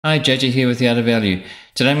Hi, JJ here with The Art of Value.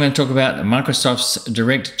 Today I'm going to talk about Microsoft's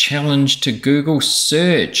direct challenge to Google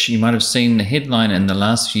search. You might have seen the headline in the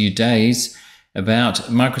last few days about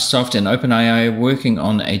Microsoft and OpenAI working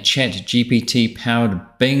on a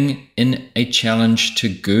ChatGPT-powered Bing in a challenge to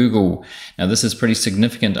Google. Now this is pretty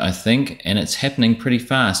significant, I think, and it's happening pretty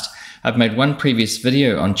fast. I've made one previous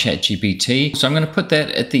video on ChatGPT, so I'm going to put that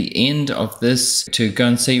at the end of this to go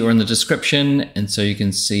and see, or in the description, and so you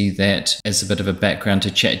can see that as a bit of a background to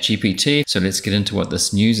ChatGPT. So let's get into what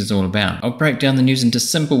this news is all about. I'll break down the news into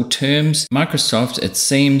simple terms. Microsoft, it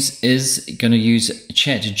seems, is going to use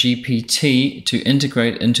ChatGPT to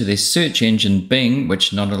integrate into their search engine Bing,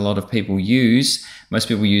 which not a lot of people use. Most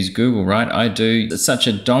people use Google, right? I do. It's such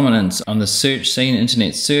a dominance on the search scene,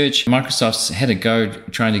 internet search. Microsoft's had a go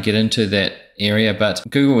trying to get into that area, but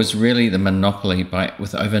Google is really the monopoly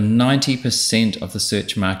with over 90% of the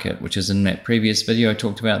search market, which is in that previous video I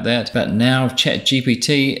talked about that. But now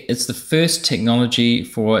ChatGPT, it's the first technology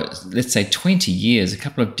for, let's say, 20 years, a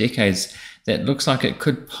couple of decades, that looks like it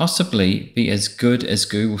could possibly be as good as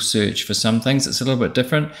Google search. For some things it's a little bit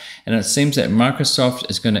different, and it seems that Microsoft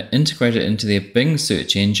is going to integrate it into their Bing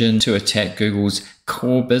search engine to attack Google's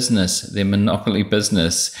core business, their monopoly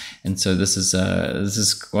business. And so this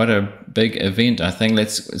is quite a big event, I think.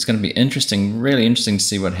 It's going to be interesting, really interesting to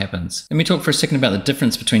see what happens. Let me talk for a second about the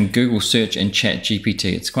difference between Google search and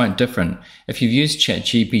ChatGPT. It's quite different. If you've used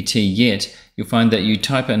ChatGPT yet, you'll find that you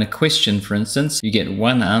type in a question, for instance, you get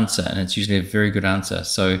one answer, and it's usually a very good answer.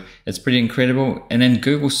 So it's pretty incredible. And in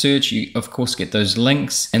Google search, you of course get those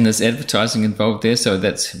links, and there's advertising involved there. So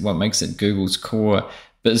that's what makes it Google's core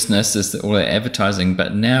business, is all that advertising.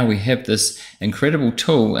 But now we have this incredible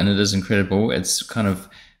tool, and it is incredible. It's kind of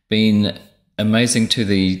been amazing to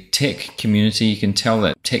the tech community. You can tell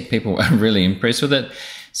that tech people are really impressed with it.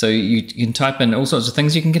 So you can type in all sorts of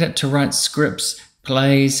things. You can get it to write scripts,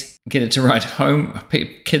 plays, get it to write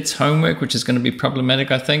kids' homework, which is going to be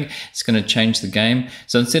problematic, I think. It's going to change the game.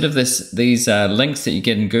 So instead of these links that you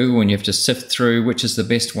get in Google and you have to sift through which is the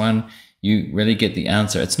best one, you really get the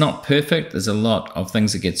answer. It's not perfect. There's a lot of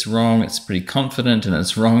things it gets wrong. It's pretty confident in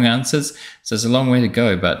its wrong answers. So there's a long way to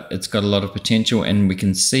go, but it's got a lot of potential, and we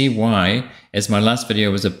can see why, as my last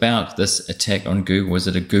video was about this attack on Google. Was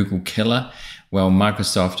it a Google killer? Well,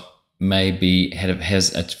 Microsoft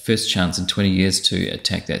has a first chance in 20 years to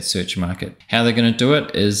attack that search market. How they're going to do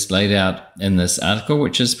it is laid out in this article,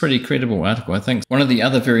 which is a pretty credible article, I think. One of the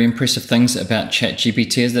other very impressive things about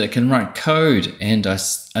ChatGPT is that it can write code, and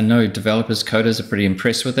I know developers, coders are pretty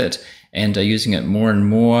impressed with it and are using it more and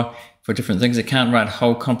more for different things. It can't write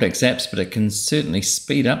whole complex apps, but it can certainly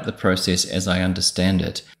speed up the process, as I understand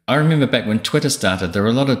it. I remember back when Twitter started, there were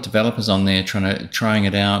a lot of developers on there trying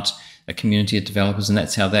it out, a community of developers, and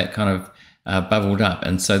that's how that kind of bubbled up.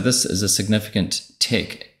 And so this is a significant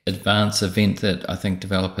tech advance event that I think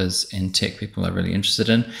developers and tech people are really interested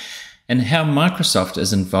in. And how Microsoft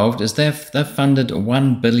is involved is they've funded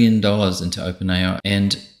 $1 billion into OpenAI,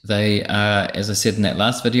 and they are, as I said in that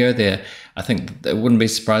last video, I think they wouldn't be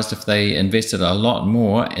surprised if they invested a lot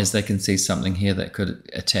more, as they can see something here that could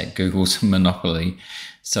attack Google's monopoly.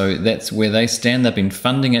 So that's where they stand. They've been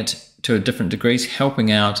funding it to different degrees,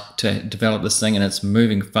 helping out to develop this thing, and it's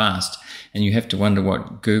moving fast. And you have to wonder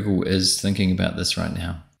what Google is thinking about this right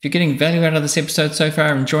now. If you're getting value out of this episode so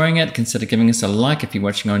far, enjoying it, consider giving us a like if you're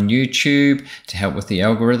watching on YouTube to help with the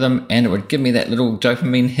algorithm, and it would give me that little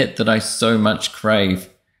dopamine hit that I so much crave.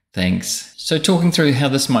 Thanks. So talking through how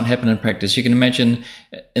this might happen in practice, you can imagine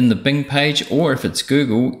in the Bing page, or if it's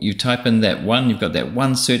Google, you type in you've got that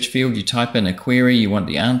one search field, you type in a query, you want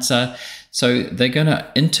the answer. So they're going to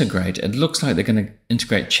integrate, it looks like they're going to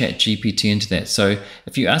integrate ChatGPT into that. So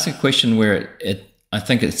if you ask a question where I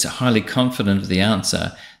think it's highly confident of the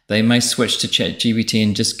answer, they may switch to ChatGPT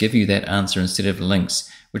and just give you that answer instead of links,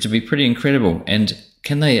 which would be pretty incredible. And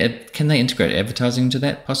can they integrate advertising into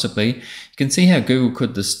that? Possibly. You can see how Google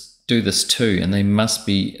could do this too, and they must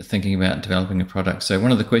be thinking about developing a product. So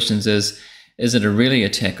one of the questions is it a really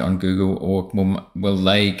attack on Google, or will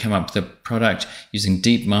they come up with a product using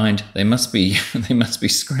DeepMind? They must be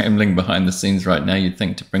scrambling behind the scenes right now, you'd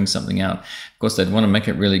think, to bring something out. Of course, they'd want to make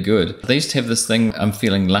it really good. They used to have this thing, I'm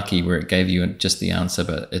feeling lucky, where it gave you just the answer,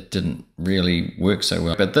 but it didn't really work so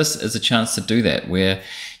well. But this is a chance to do that, where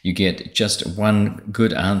you get just one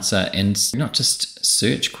good answer, and not just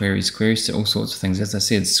search queries to all sorts of things. As I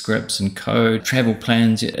said, scripts and code, travel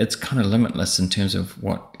plans. It's kind of limitless in terms of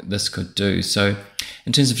what this could do. So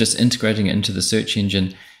in terms of just integrating it into the search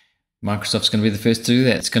engine, Microsoft's going to be the first to do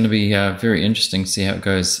that. It's going to be very interesting to see how it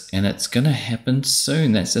goes, and it's going to happen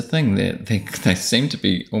soon. That's the thing. They seem to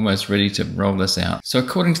be almost ready to roll this out. So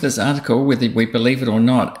according to this article, whether we believe it or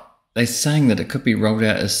not, they're saying that it could be rolled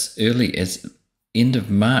out as early as end of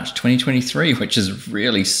March 2023, which is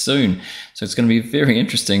really soon. So it's going to be very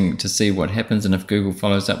interesting to see what happens and if Google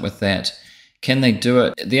follows up with that. Can they do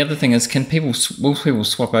it? The other thing is, will people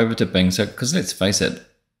swap over to Bing? So, because let's face it,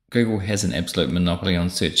 Google has an absolute monopoly on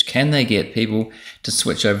search. Can they get people to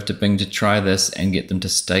switch over to Bing to try this and get them to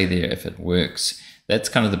stay there if it works? That's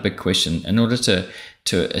kind of the big question. In order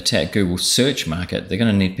to attack Google's search market, they're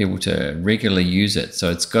going to need people to regularly use it.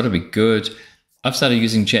 So it's got to be good. I've started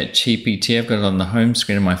using ChatGPT. I've got it on the home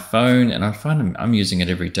screen of my phone, and I find I'm using it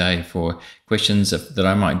every day for questions that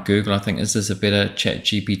I might Google. I think, is this a better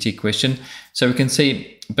ChatGPT question? So we can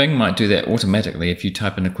see Bing might do that automatically. If you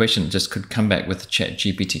type in a question, it just could come back with a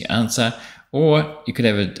ChatGPT answer, or you could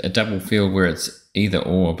have a double field where it's either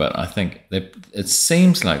or, but I think it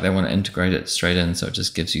seems like they want to integrate it straight in, so it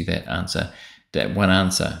just gives you that answer. That one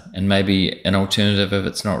answer, and maybe an alternative if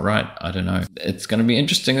it's not right. I don't know. It's going to be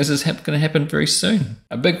interesting. This is going to happen very soon.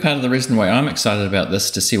 A big part of the reason why I'm excited about this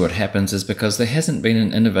to see what happens is because there hasn't been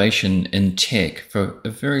an innovation in tech for a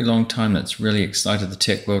very long time that's really excited the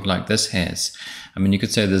tech world like this has. I mean, you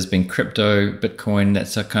could say there's been crypto, Bitcoin, that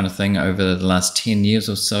sort of kind of thing over the last 10 years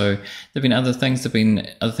or so. There have been other things. There have been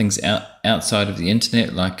other things outside of the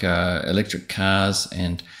internet, like electric cars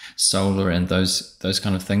and solar and those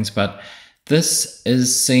kind of things. But this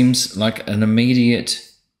seems like an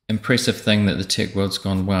immediate, impressive thing that the tech world's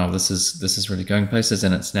gone, wow, this is really going places,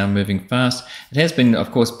 and it's now moving fast. It has been,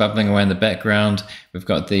 of course, bubbling away in the background. We've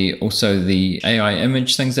got also the AI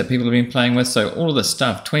image things that people have been playing with. So all of this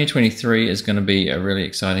stuff, 2023 is going to be a really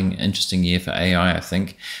exciting, interesting year for AI, I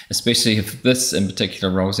think, especially if this in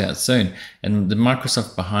particular rolls out soon. And the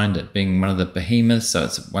Microsoft behind it being one of the behemoths, so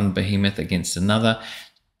it's one behemoth against another.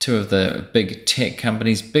 Two of the big tech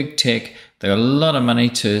companies, big tech, they got a lot of money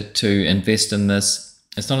to invest in this.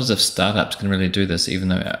 It's not as if startups can really do this, even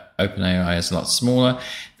though OpenAI is a lot smaller.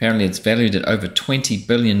 Apparently it's valued at over $20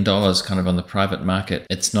 billion kind of on the private market.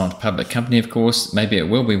 It's not a public company, of course. Maybe it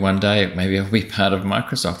will be one day. Maybe it'll be part of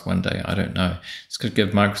Microsoft one day. I don't know. This could give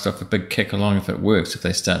Microsoft a big kick along if it works, if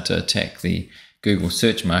they start to attack the Google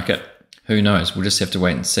search market. Who knows? We'll just have to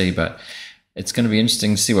wait and see. But it's going to be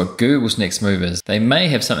interesting to see what Google's next move is. They may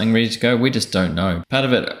have something ready to go. We just don't know. Part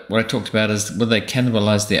of it, what I talked about, is will they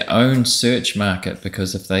cannibalize their own search market?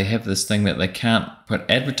 Because if they have this thing that they can't put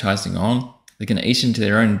advertising on, they're going to eat into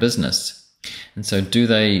their own business. And so do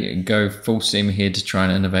they go full steam ahead to try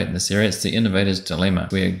and innovate in this area? It's the innovator's dilemma,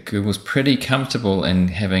 where Google's pretty comfortable in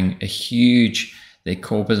having their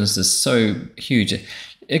core business is so huge.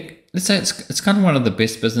 Let's say it's kind of one of the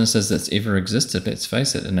best businesses that's ever existed, let's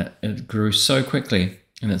face it, and it grew so quickly,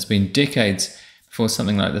 and it's been decades before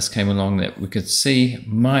something like this came along that we could see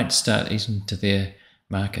might start eating into their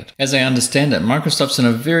market. As I understand it, Microsoft's in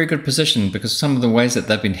a very good position because some of the ways that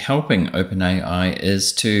they've been helping OpenAI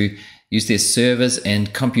is to use their servers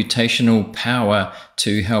and computational power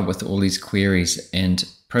to help with all these queries and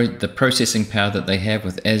the processing power that they have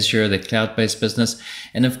with Azure, their cloud-based business.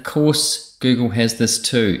 And of course, Google has this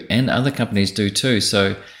too, and other companies do too.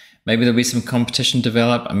 So maybe there'll be some competition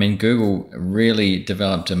develop. I mean, Google really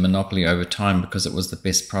developed a monopoly over time because it was the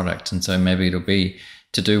best product. And so maybe it'll be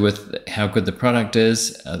to do with how good the product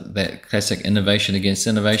is, that classic innovation against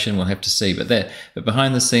innovation. We'll have to see. But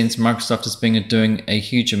behind the scenes, Microsoft has been doing a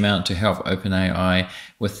huge amount to help OpenAI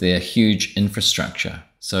with their huge infrastructure.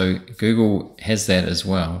 So Google has that as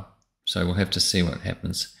well. So we'll have to see what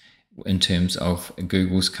happens in terms of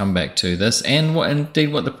Google's comeback to this, and what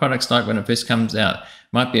the product's like when it first comes out.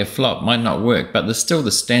 Might be a flop, might not work, but there's still the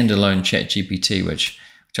standalone ChatGPT, which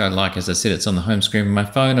I like. As I said, it's on the home screen of my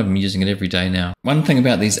phone. I've been using it every day now. One thing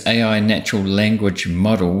about these AI natural language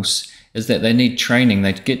models is that they need training.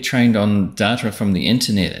 They get trained on data from the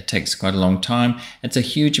internet. It takes quite a long time. It's a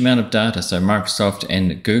huge amount of data. So Microsoft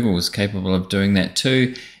and Google is capable of doing that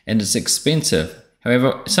too, and it's expensive.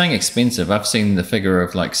 However, saying expensive, I've seen the figure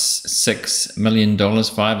of like $6 million,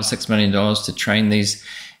 $5 or $6 million to train these,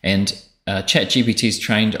 and ChatGPT is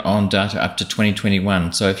trained on data up to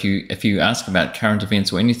 2021. So if you ask about current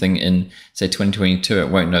events or anything in, say, 2022, it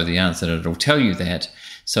won't know the answer. It'll tell you that.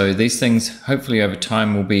 So these things, hopefully over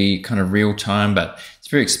time, will be kind of real time, but it's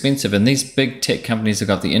very expensive. And these big tech companies have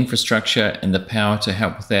got the infrastructure and the power to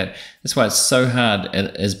help with that. That's why it's so hard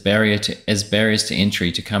as barriers to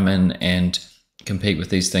entry to come in and compete with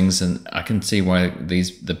these things, and I can see why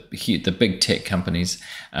the big tech companies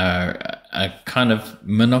are kind of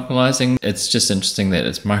monopolizing. It's just interesting that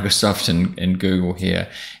it's Microsoft and Google here,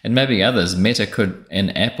 and maybe others. Meta could,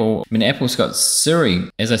 and Apple. I mean, Apple's got Siri.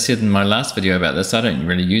 As I said in my last video about this, I don't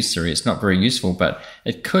really use Siri. It's not very useful, but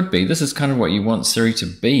it could be. This is kind of what you want Siri to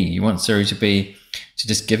be. You want Siri to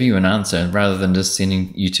just give you an answer rather than just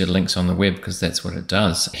sending you to links on the web, because that's what it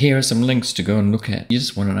does. Here are some links to go and look at. You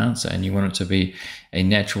just want an answer, and you want it to be a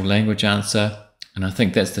natural language answer. And I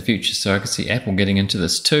think that's the future. So I can see Apple getting into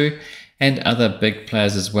this too, and other big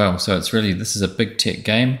players as well. So it's really, this is a big tech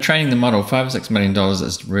game. Training the model, $5 or $6 million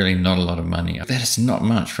is really not a lot of money. That is not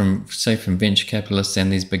much from venture capitalists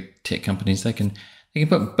and these big tech companies. They can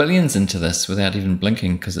put billions into this without even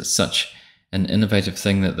blinking, because it's such an innovative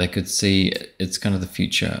thing that they could see it's kind of the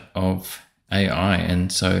future of AI.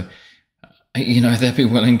 And so, you know, they'd be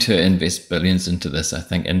willing to invest billions into this, I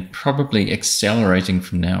think, and probably accelerating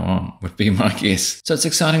from now on would be my guess. So it's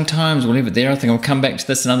exciting times. We'll leave it there. I think I'll come back to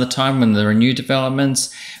this another time when there are new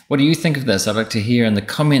developments. What do you think of this? I'd like to hear in the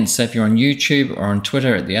comments. So if you're on YouTube or on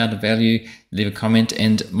Twitter at The Art of Value, leave a comment.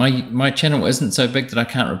 And my channel isn't so big that I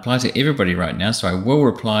can't reply to everybody right now, so I will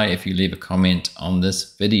reply if you leave a comment on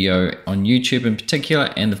this video on YouTube in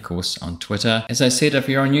particular, and of course on Twitter. As I said, if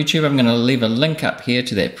you're on YouTube, I'm going to leave a link up here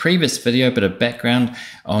to that previous video, bit of background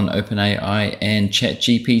on OpenAI and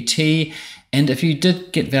ChatGPT. And if you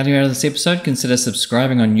did get value out of this episode, consider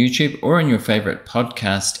subscribing on YouTube or on your favorite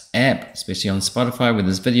podcast app, especially on Spotify with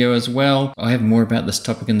this video as well. I'll have more about this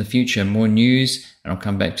topic in the future, more news, and I'll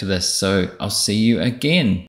come back to this. So I'll see you again.